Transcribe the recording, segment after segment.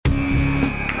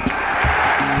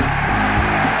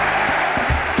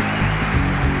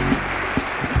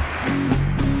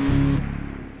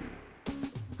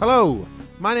Hello,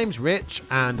 my name's Rich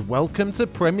and welcome to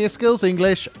Premier Skills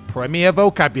English Premier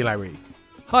Vocabulary.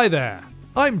 Hi there,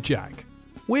 I'm Jack.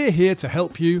 We're here to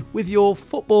help you with your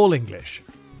football English.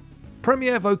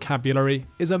 Premier Vocabulary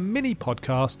is a mini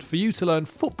podcast for you to learn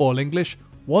football English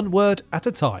one word at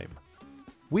a time.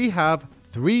 We have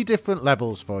 3 different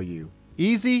levels for you: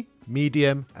 easy,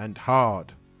 medium and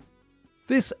hard.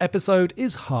 This episode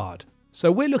is hard,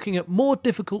 so we're looking at more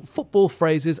difficult football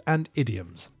phrases and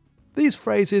idioms. These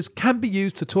phrases can be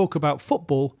used to talk about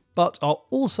football, but are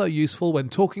also useful when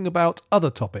talking about other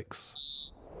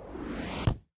topics.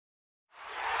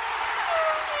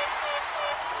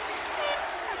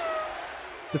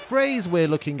 The phrase we're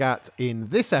looking at in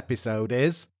this episode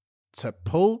is to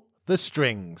pull the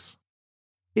strings.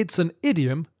 It's an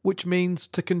idiom which means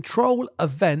to control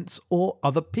events or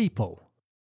other people.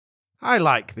 I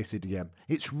like this idiom.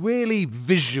 It's really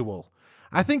visual.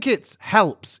 I think it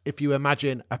helps if you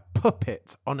imagine a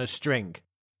puppet on a string.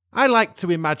 I like to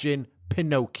imagine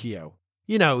Pinocchio.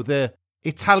 You know, the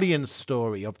Italian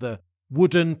story of the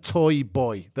wooden toy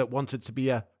boy that wanted to be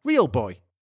a real boy.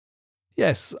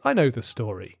 Yes, I know the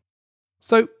story.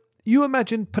 So, you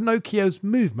imagine Pinocchio's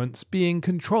movements being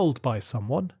controlled by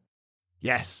someone?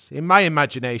 Yes, in my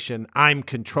imagination, I'm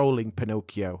controlling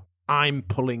Pinocchio. I'm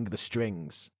pulling the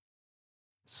strings.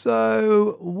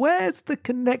 So, where's the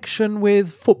connection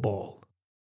with football?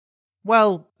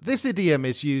 Well, this idiom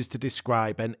is used to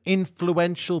describe an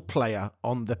influential player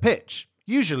on the pitch,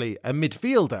 usually a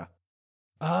midfielder.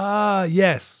 Ah,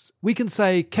 yes. We can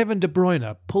say Kevin De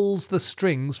Bruyne pulls the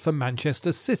strings for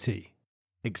Manchester City.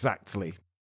 Exactly.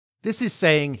 This is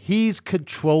saying he's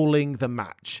controlling the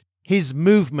match. His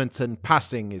movement and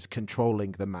passing is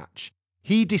controlling the match.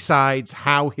 He decides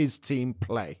how his team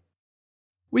play.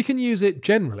 We can use it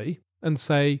generally and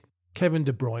say Kevin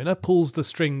De Bruyne pulls the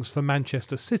strings for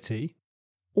Manchester City,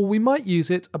 or we might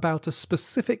use it about a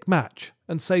specific match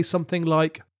and say something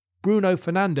like Bruno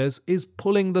Fernandes is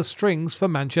pulling the strings for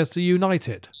Manchester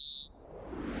United.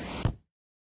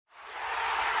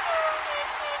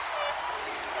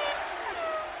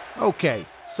 Okay,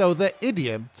 so the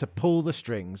idiom to pull the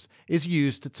strings is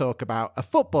used to talk about a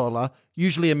footballer,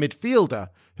 usually a midfielder,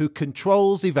 who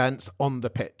controls events on the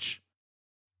pitch.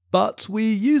 But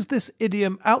we use this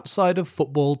idiom outside of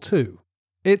football too.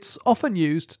 It's often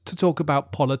used to talk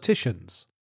about politicians.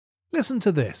 Listen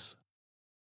to this.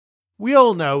 We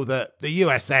all know that the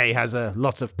USA has a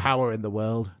lot of power in the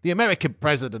world. The American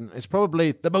president is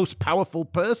probably the most powerful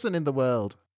person in the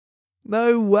world.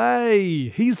 No way!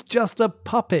 He's just a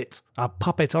puppet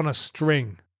on a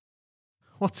string.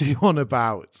 What's he on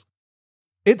about?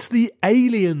 It's the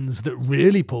aliens that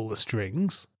really pull the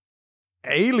strings.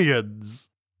 Aliens?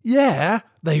 Yeah,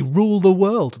 they rule the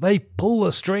world. They pull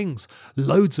the strings.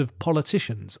 Loads of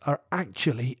politicians are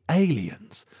actually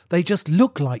aliens. They just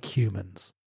look like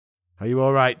humans. Are you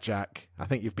all right, Jack? I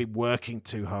think you've been working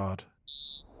too hard.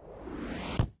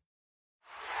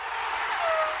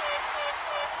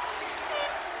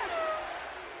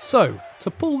 So, to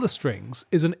pull the strings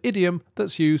is an idiom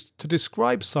that's used to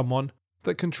describe someone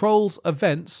that controls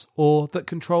events or that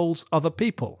controls other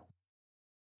people.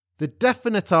 The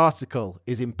definite article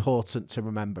is important to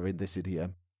remember in this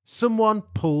idiom. Someone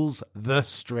pulls the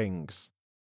strings.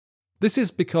 This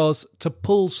is because to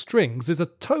pull strings is a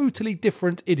totally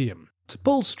different idiom. To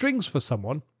pull strings for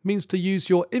someone means to use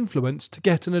your influence to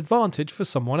get an advantage for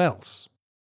someone else.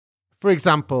 For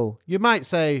example, you might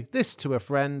say this to a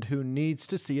friend who needs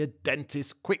to see a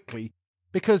dentist quickly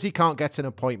because he can't get an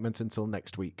appointment until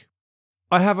next week.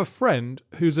 I have a friend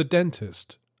who's a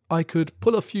dentist. I could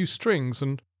pull a few strings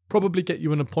and probably get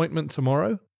you an appointment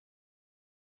tomorrow.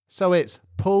 So it's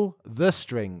pull the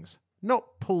strings,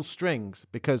 not pull strings,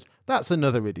 because that's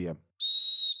another idiom.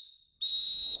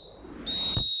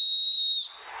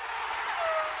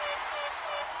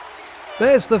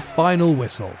 There's the final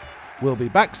whistle. We'll be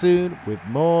back soon with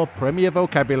more Premier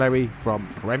Vocabulary from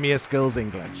Premier Skills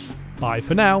English. Bye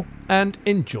for now and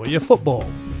enjoy your football.